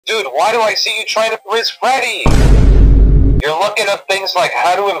Dude, why do I see you trying to impress Freddy? You're looking up things like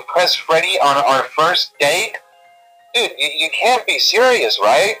how to impress Freddy on our first date? Dude, you can't be serious,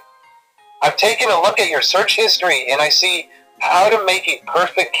 right? I've taken a look at your search history and I see how to make a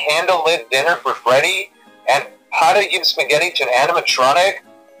perfect candlelit dinner for Freddy and how to give spaghetti to an animatronic.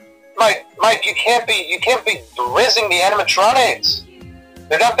 Mike, you can't be rizzing the animatronics.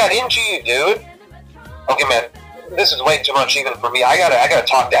 They're not that into you, dude. Okay, man, this is way too much even for me. I gotta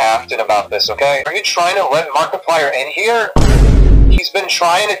talk to Afton about this, okay? Are you trying to let Markiplier in here? He's been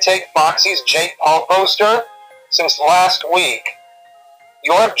trying to take Foxy's Jake Paul poster since last week.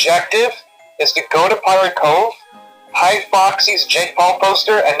 Your objective is to go to Pirate Cove, hide Foxy's Jake Paul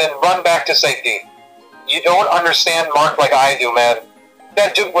poster, and then run back to safety. You don't understand Mark like I do, man.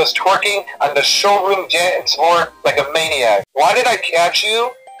 That dude was twerking on the showroom dance floor like a maniac. Why did I catch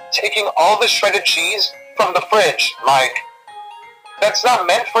you taking all the shredded cheese from the fridge, Mike? That's not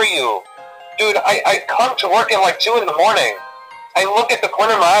meant for you. Dude, I come to work at like 2 in the morning. I look at the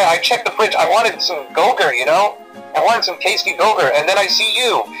corner of my eye, I check the fridge, I wanted some Gogurt, you know? I wanted some tasty Gogurt, and then I see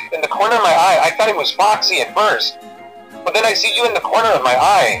you in the corner of my eye. I thought it was Foxy at first. But then I see you in the corner of my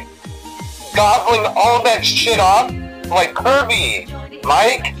eye, gobbling all that shit off like Kirby.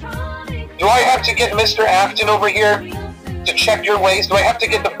 Mike, do I have to get Mr. Afton over here to check your ways? Do I have to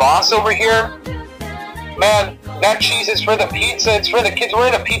get the boss over here? Man, that cheese is for the pizza. It's for the kids. We're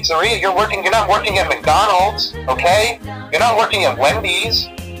in a pizzeria. You're not working at McDonald's, okay? You're not working at Wendy's,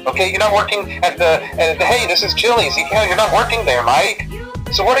 okay? You're not working at the hey, this is Chili's. You're not working there, Mike.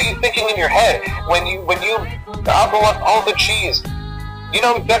 So what are you thinking in your head when you gobble up all the cheese? You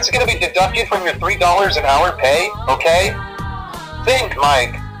know, that's going to be deducted from your $3 an hour pay, okay? Think,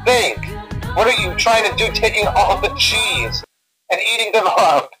 Mike, think. What are you trying to do taking all the cheese and eating them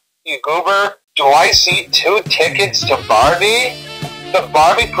up, you goober? Do I see 2 tickets to Barbie? The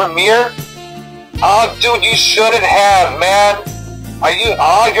Barbie premiere? Oh, dude, you shouldn't have, man.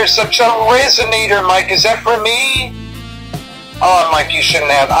 You're such a resonator, Mike. Is that for me? Oh, Mike, you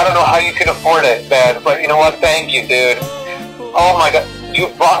shouldn't have. I don't know how you could afford it, man. But you know what? Thank you, dude. Oh, my God. You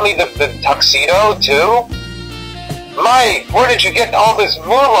bought me the tuxedo, too? Mike, where did you get all this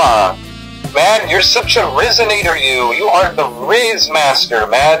moolah? Man, you're such a resonator, you. You are the Riz master,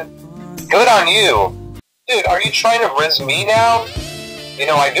 man. Good on you. Dude, are you trying to riz me now? You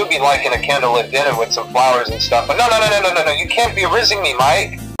know, I do be liking a candlelit dinner with some flowers and stuff, but no, you can't be rizzing me,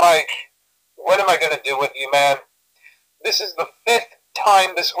 Mike. Mike, what am I gonna do with you, man? This is the 5th time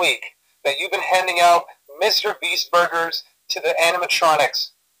this week that you've been handing out Mr. Beast burgers to the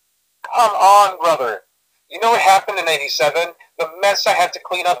animatronics. Come on, brother. You know what happened in '87? The mess I had to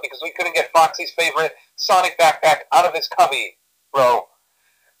clean up because we couldn't get Foxy's favorite Sonic backpack out of his cubby, bro.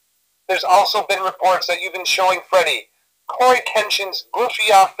 There's also been reports that you've been showing Freddy Corey Kenshin's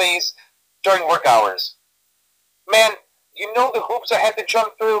goofy off face during work hours. Man, you know the hoops I had to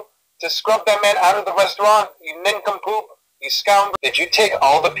jump through to scrub that man out of the restaurant, you nincompoop, you scoundrel. Did you take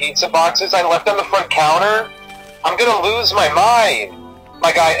all the pizza boxes I left on the front counter? I'm gonna lose my mind.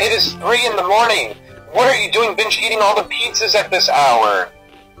 My guy, it is 3 in the morning. What are you doing binge eating all the pizzas at this hour?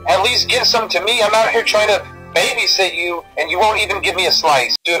 At least give some to me. I'm out here trying to babysit you, and you won't even give me a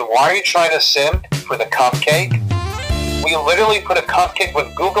slice. Dude, why are you trying to simp for the cupcake? We literally put a cupcake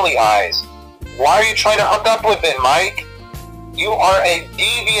with googly eyes. Why are you trying to hook up with it, Mike? You are a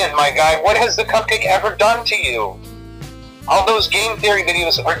deviant, my guy. What has the cupcake ever done to you? All those game theory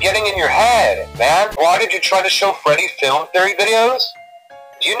videos are getting in your head, man. Why did you try to show Freddy film theory videos?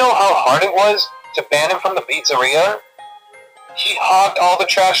 Do you know how hard it was to ban him from the pizzeria? He hogged all the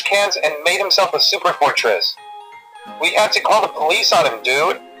trash cans and made himself a super fortress. We had to call the police on him,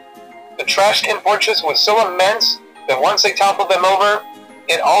 dude. The trash can fortress was so immense that once they toppled them over,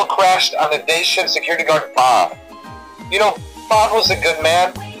 it all crashed on the day shift security guard Bob. You know, Bob was a good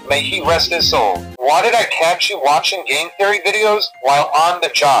man. May he rest his soul. Why did I catch you watching game theory videos while on the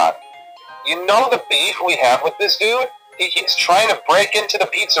job? You know the beef we have with this dude? He keeps trying to break into the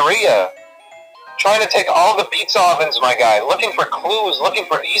pizzeria. Trying to take all the pizza ovens, my guy. Looking for clues, looking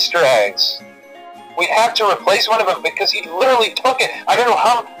for Easter eggs. We have to replace one of them because he literally took it. I don't know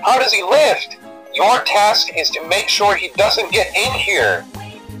how does he lift? Your task is to make sure he doesn't get in here.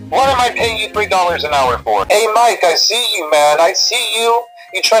 What am I paying you $3 an hour for? Hey Mike, I see you, man. I see you.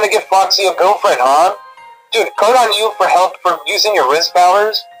 You trying to get Foxy a girlfriend, huh? Dude, good on you for using your wrist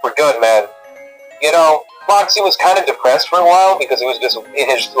powers. We're good, man. You know, Foxy was kind of depressed for a while because he was just in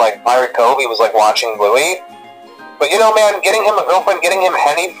his, Pirate Cove. He was, watching Louie. But, you know, man, getting him a girlfriend, getting him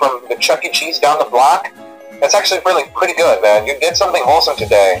Henny from the Chuck E. Cheese down the block, that's actually really pretty good, man. You did something wholesome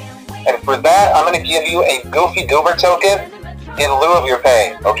today. And for that, I'm going to give you a Goofy Goober token. in lieu of your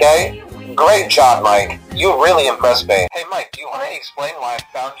pay, okay? Great job, Mike. You really impressed me. Hey, Mike, do you want to explain why I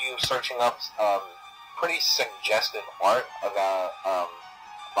found you searching up, pretty suggestive art about,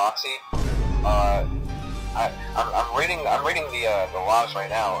 Moxie? I'm reading the logs right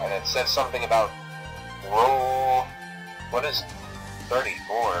now, and it says something about row... What is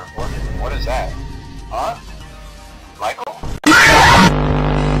 34? What is that? Huh?